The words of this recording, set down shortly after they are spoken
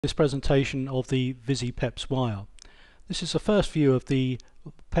This presentation of the VISI PEPS-Wire. This is the first view of the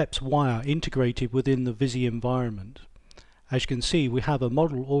PEPS-Wire integrated within the VISI environment. As you can see, we have a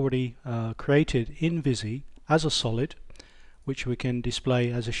model already created in VISI as a solid, which we can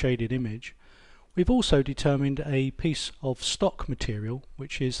display as a shaded image. We've also determined a piece of stock material,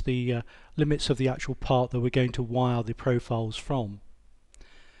 which is the limits of the actual part that we're going to wire the profiles from.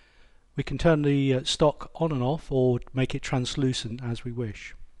 We can turn the stock on and off or make it translucent as we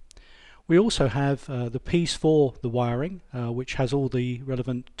wish. We also have the piece for the wiring, which has all the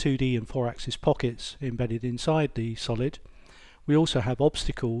relevant 2D and 4-axis pockets embedded inside the solid. We also have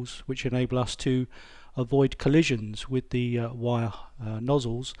obstacles which enable us to avoid collisions with the wire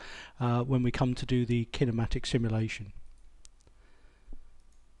nozzles when we come to do the kinematic simulation.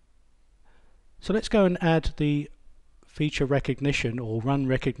 So let's go and add the feature recognition or run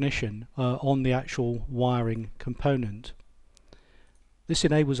recognition on the actual wiring component. This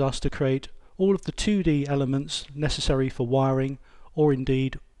enables us to create all of the 2D elements necessary for wiring, or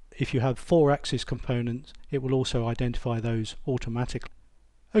indeed if you have 4-axis components it will also identify those automatically.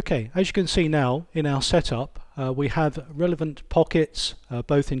 Okay, as you can see now in our setup we have relevant pockets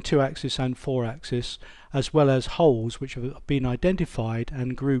both in 2-axis and 4-axis, as well as holes which have been identified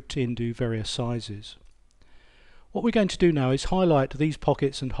and grouped into various sizes. What we're going to do now is highlight these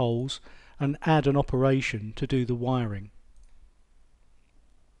pockets and holes and add an operation to do the wiring.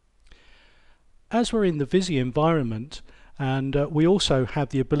 As we're in the VISI environment, and we also have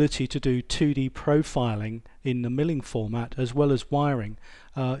the ability to do 2D profiling in the milling format as well as wiring,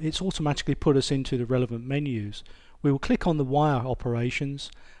 it's automatically put us into the relevant menus. We will click on the wire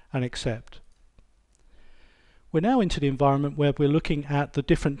operations and accept. We're now into the environment where we're looking at the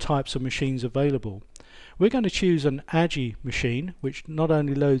different types of machines available. We're going to choose an AGI machine, which not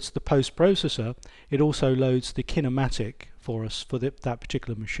only loads the post processor, it also loads the kinematic for us for that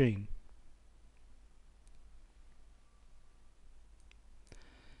particular machine.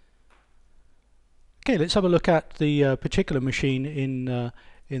 Okay, let's have a look at the particular machine in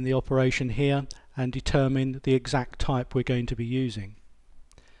the operation here and determine the exact type we're going to be using.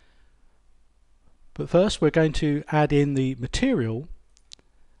 But first we're going to add in the material,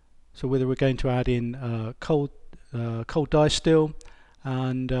 so whether we're going to add in cold die steel,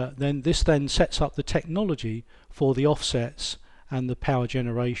 and then this sets up the technology for the offsets and the power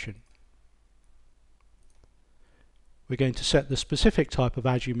generation. We're going to set the specific type of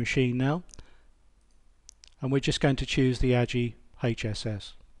AGI machine now, and we're just going to choose the AGI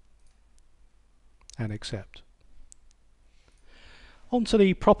HSS and accept. On to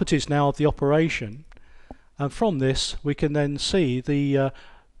the properties now of the operation, and from this we can then see the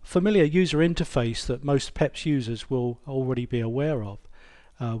familiar user interface that most PEPS users will already be aware of.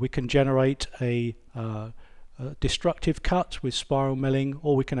 We can generate a destructive cut with spiral milling,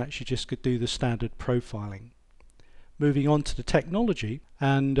 or we can actually just do the standard profiling. Moving on to the technology,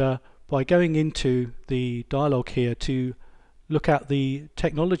 and by going into the dialog here to look at the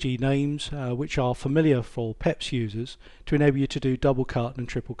technology names which are familiar for PEPS users, to enable you to do double cut and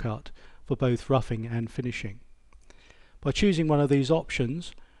triple cut for both roughing and finishing. By choosing one of these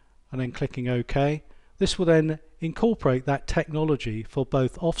options and then clicking OK, this will then incorporate that technology for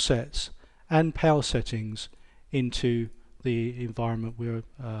both offsets and power settings into the environment we're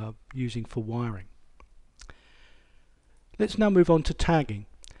using for wiring. Let's now move on to tagging.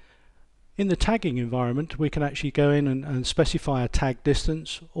 In the tagging environment we can actually go in and specify a tag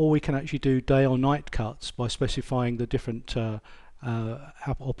distance, or we can actually do day or night cuts by specifying the different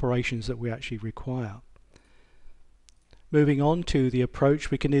operations that we actually require. Moving on to the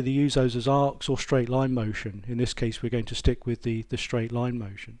approach, we can either use those as arcs or straight line motion. In this case we're going to stick with the straight line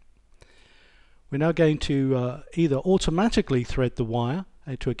motion. We're now going to either automatically thread the wire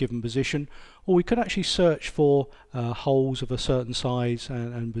to a given position, or we could actually search for holes of a certain size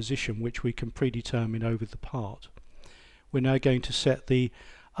and position which we can predetermine over the part. We're now going to set the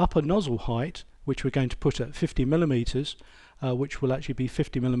upper nozzle height, which we're going to put at 50 millimeters, which will actually be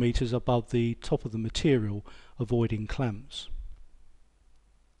 50 millimeters above the top of the material, avoiding clamps.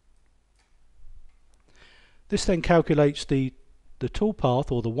 This then calculates the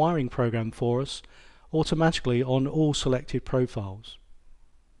toolpath or the wiring program for us automatically on all selected profiles.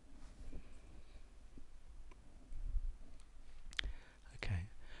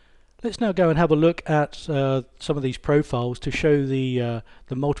 Let's now go and have a look at some of these profiles to show the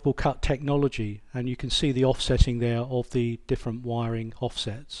multiple cut technology, and you can see the offsetting there of the different wiring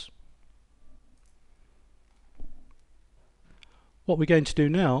offsets. What we're going to do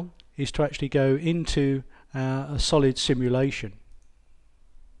now is to actually go into a solid simulation.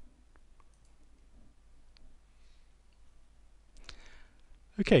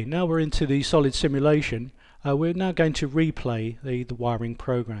 Okay, now we're into the solid simulation. We're now going to replay the wiring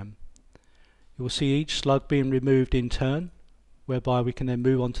program. You will see each slug being removed in turn, whereby we can then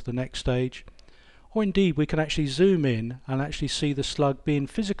move on to the next stage. Or indeed we can actually zoom in and actually see the slug being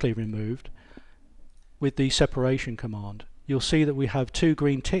physically removed with the separation command. You'll see that we have two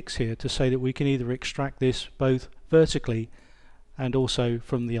green ticks here to say that we can either extract this both vertically and also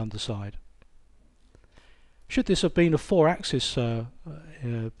from the underside. Should this have been a 4-axis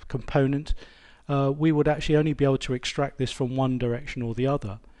component, we would actually only be able to extract this from one direction or the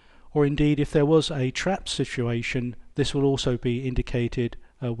other. Or indeed, if there was a trap situation, this will also be indicated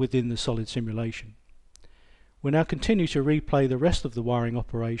within the solid simulation. We'll now continue to replay the rest of the wiring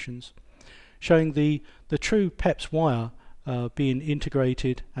operations, showing the true PEPS-Wire being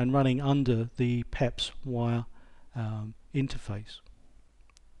integrated and running under the PEPS-Wire interface.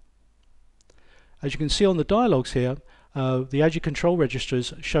 As you can see on the dialogues here, the AGI control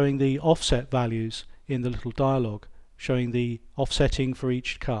registers showing the offset values in the little dialogue, showing the offsetting for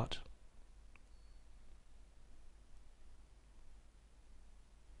each cut.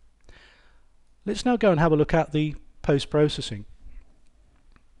 Let's now go and have a look at the post-processing.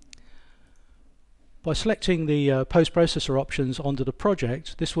 By selecting the post-processor options onto the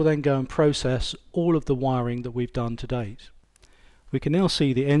project, this will then go and process all of the wiring that we've done to date. We can now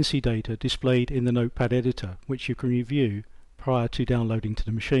see the NC data displayed in the Notepad editor, which you can review prior to downloading to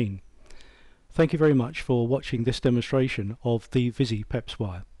the machine. Thank you very much for watching this demonstration of the VISI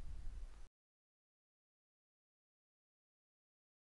PEPS-Wire.